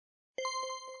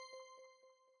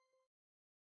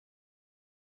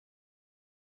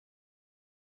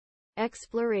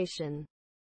Exploration.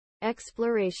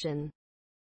 Exploration.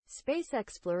 Space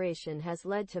exploration has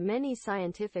led to many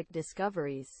scientific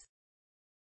discoveries.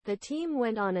 The team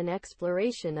went on an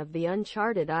exploration of the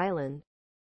uncharted island.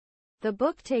 The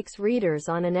book takes readers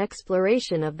on an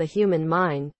exploration of the human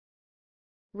mind.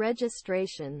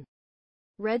 Registration.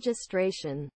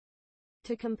 Registration.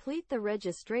 To complete the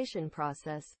registration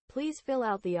process, please fill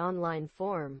out the online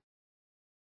form.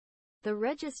 The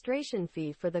registration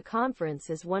fee for the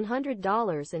conference is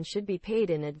 $100 and should be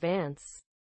paid in advance.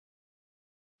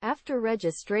 After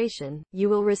registration, you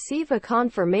will receive a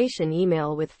confirmation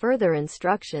email with further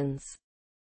instructions.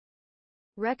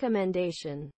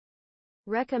 Recommendation.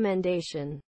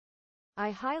 Recommendation.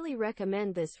 I highly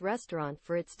recommend this restaurant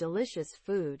for its delicious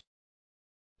food.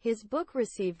 His book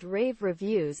received rave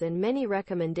reviews and many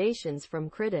recommendations from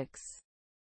critics.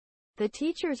 The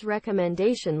teacher's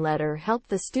recommendation letter helped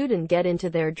the student get into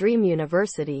their dream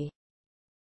university.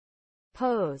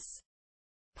 Pose.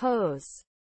 Pose.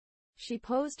 She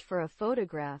posed for a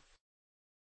photograph.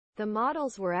 The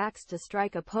models were asked to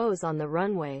strike a pose on the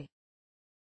runway.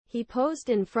 He posed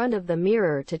in front of the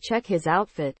mirror to check his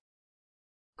outfit.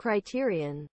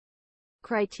 Criterion.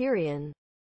 Criterion.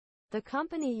 The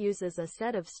company uses a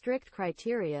set of strict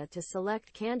criteria to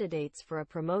select candidates for a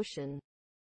promotion.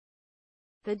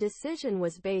 The decision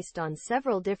was based on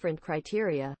several different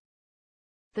criteria.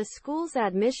 The school's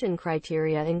admission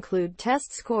criteria include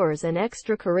test scores and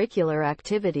extracurricular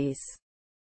activities.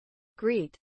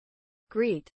 Greet.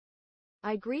 Greet.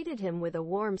 I greeted him with a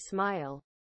warm smile.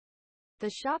 The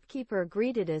shopkeeper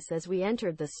greeted us as we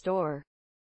entered the store.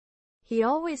 He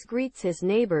always greets his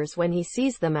neighbors when he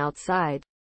sees them outside.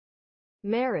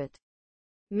 Merit.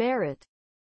 Merit.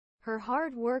 Her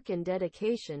hard work and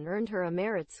dedication earned her a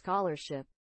merit scholarship.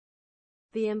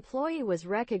 The employee was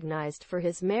recognized for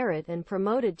his merit and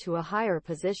promoted to a higher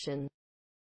position.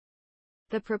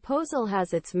 The proposal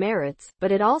has its merits,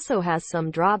 but it also has some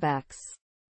drawbacks.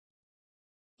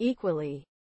 Equally.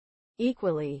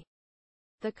 Equally.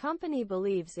 The company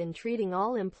believes in treating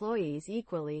all employees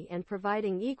equally and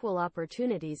providing equal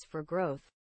opportunities for growth.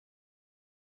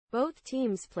 Both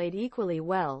teams played equally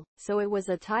well, so it was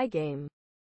a tie game.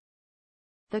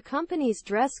 The company's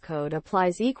dress code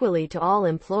applies equally to all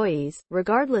employees,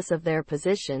 regardless of their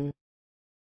position.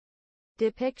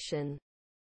 Depiction.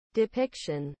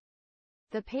 Depiction.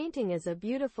 The painting is a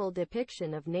beautiful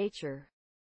depiction of nature.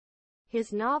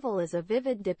 His novel is a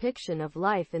vivid depiction of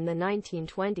life in the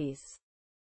 1920s.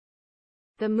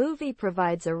 The movie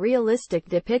provides a realistic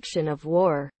depiction of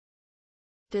war.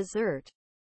 Dessert.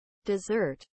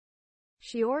 Dessert.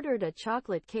 She ordered a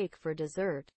chocolate cake for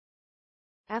dessert.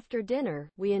 After dinner,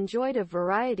 we enjoyed a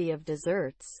variety of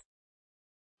desserts.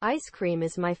 Ice cream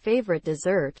is my favorite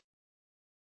dessert.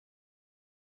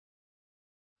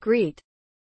 Greet.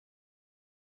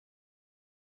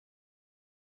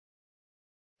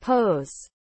 Pose.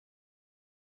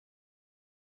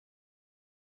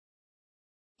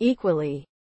 Equally.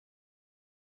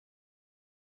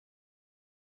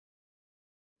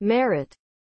 Merit.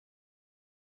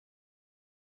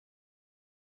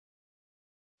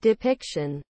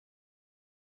 Depiction.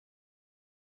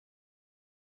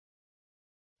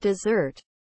 Dessert.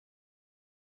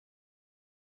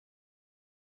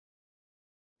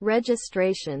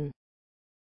 Registration.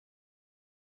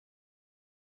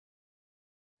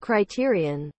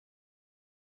 Criterion.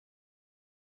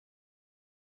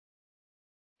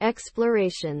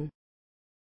 Exploration.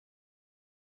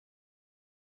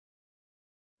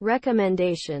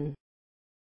 Recommendation.